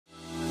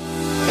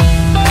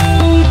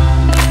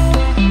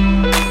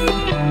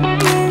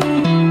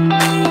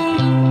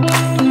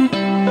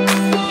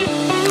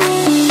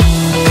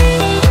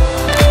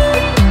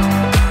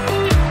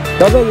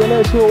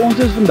so ons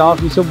is vandag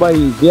hierso by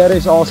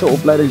Wrsa se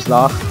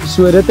opleidingsdag.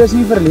 So dit is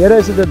nie verlede,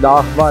 is dit 'n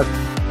dag wat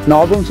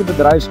Naboom se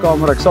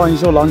bedryfskamer, ek staan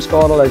hierso langs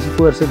Karel, hy is die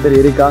voorsitter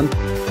hierdie kant.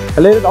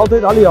 Hulle het dit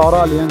altyd al die jare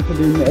alleen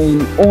gedoen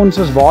en ons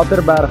as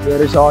Waterberg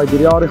Wrsa het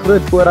hierdie jaar die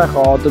groot voorreg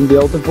gehad om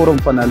deel te vorm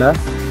van hulle.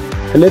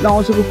 Hulle het na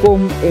ons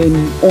gekom en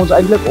ons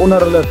eintlik onder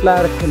hulle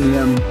vlerk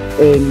geneem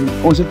en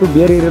ons het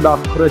probeer hierdie dag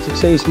groot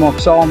sukses maak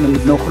saam en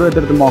dit nog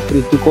groter te maak vir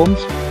die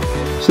toekoms.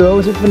 So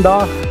ons het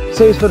vandag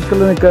 6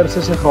 verskillende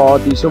kursusse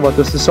gehad hierso wat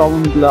ons tesame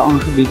met hulle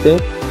aangebied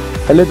het.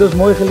 Hulle het ons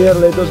mooi geleer,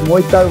 hulle het ons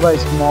mooi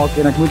touwys gemaak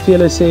en ek moet vir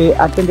julle sê,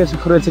 ek dink dit is 'n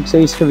groot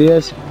sukses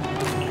gewees.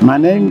 My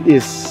name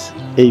is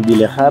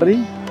Harry.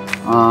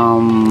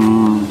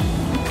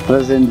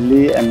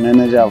 Presently a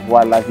manager of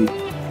Wildlife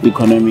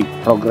Economic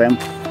Program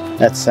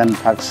at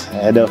Sandparks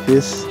head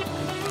office.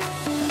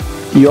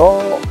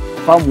 Your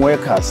farm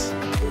workers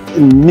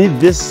need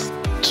this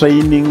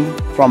training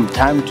from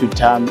time to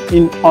time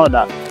in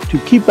order to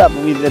keep up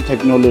with the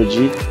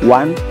technology,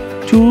 1,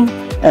 2,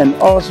 and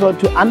also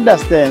to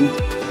understand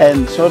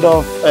and sort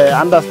of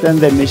understand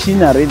the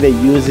machinery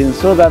they're using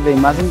so that they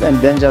mustn't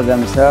endanger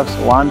themselves,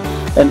 1,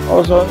 and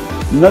also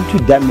not to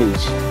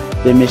damage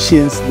the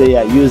machines they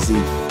are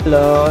using.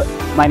 Hello,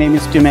 my name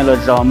is Tumelo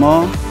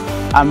Jomo.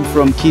 I'm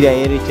from Kida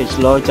Heritage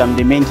Lodge. I'm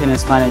the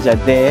maintenance manager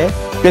there.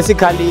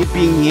 Basically,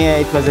 being here,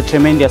 it was a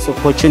tremendous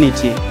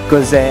opportunity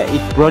because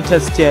it brought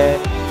us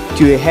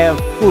to have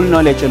full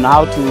knowledge on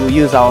how to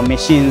use our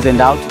machines and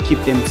how to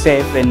keep them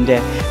safe and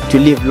to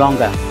live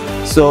longer.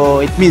 So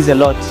it means a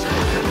lot.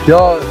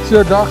 Ja, so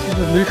 'n dag soos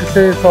ons nu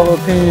gesê het, sal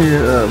dit nie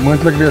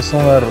moontlik wees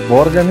sonder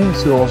borge nie.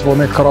 So ons wil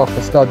net graag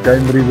vir Stad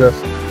Game Breeders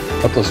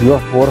wat ons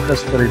hoofborg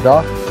is vir die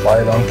dag,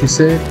 baie dankie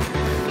sê.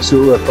 So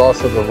ook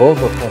Castle De Wildt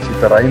wat ons die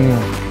terrein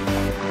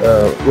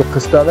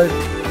opgestel het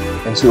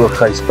en so ook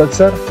Gys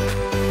Spitzer.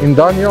 En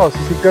dan ja,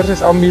 soos die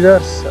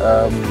kursusaanbieders,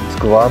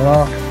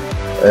 Skwarna,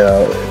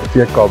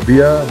 VKB,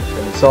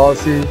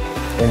 organisasie,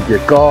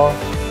 NPK,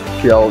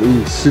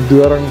 GLU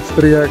Soedoring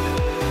streek,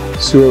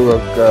 so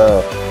ook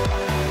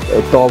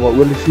Tawa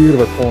Olivier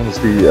wat vir ons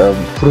die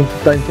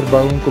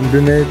groentetuinverbouing kom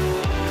doen het,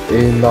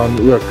 en dan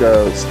ook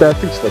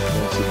Statics wat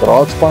ons die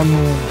draadspan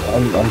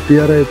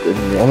hanteer het en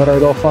die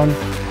onderhoud daarvan,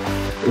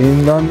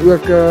 en dan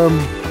ook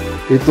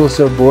het ons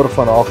 'n borg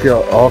van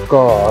HK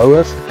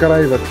houers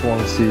gekry wat vir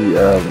ons die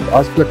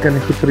asblikke en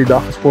die goed vir die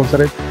dag gesponsor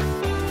het.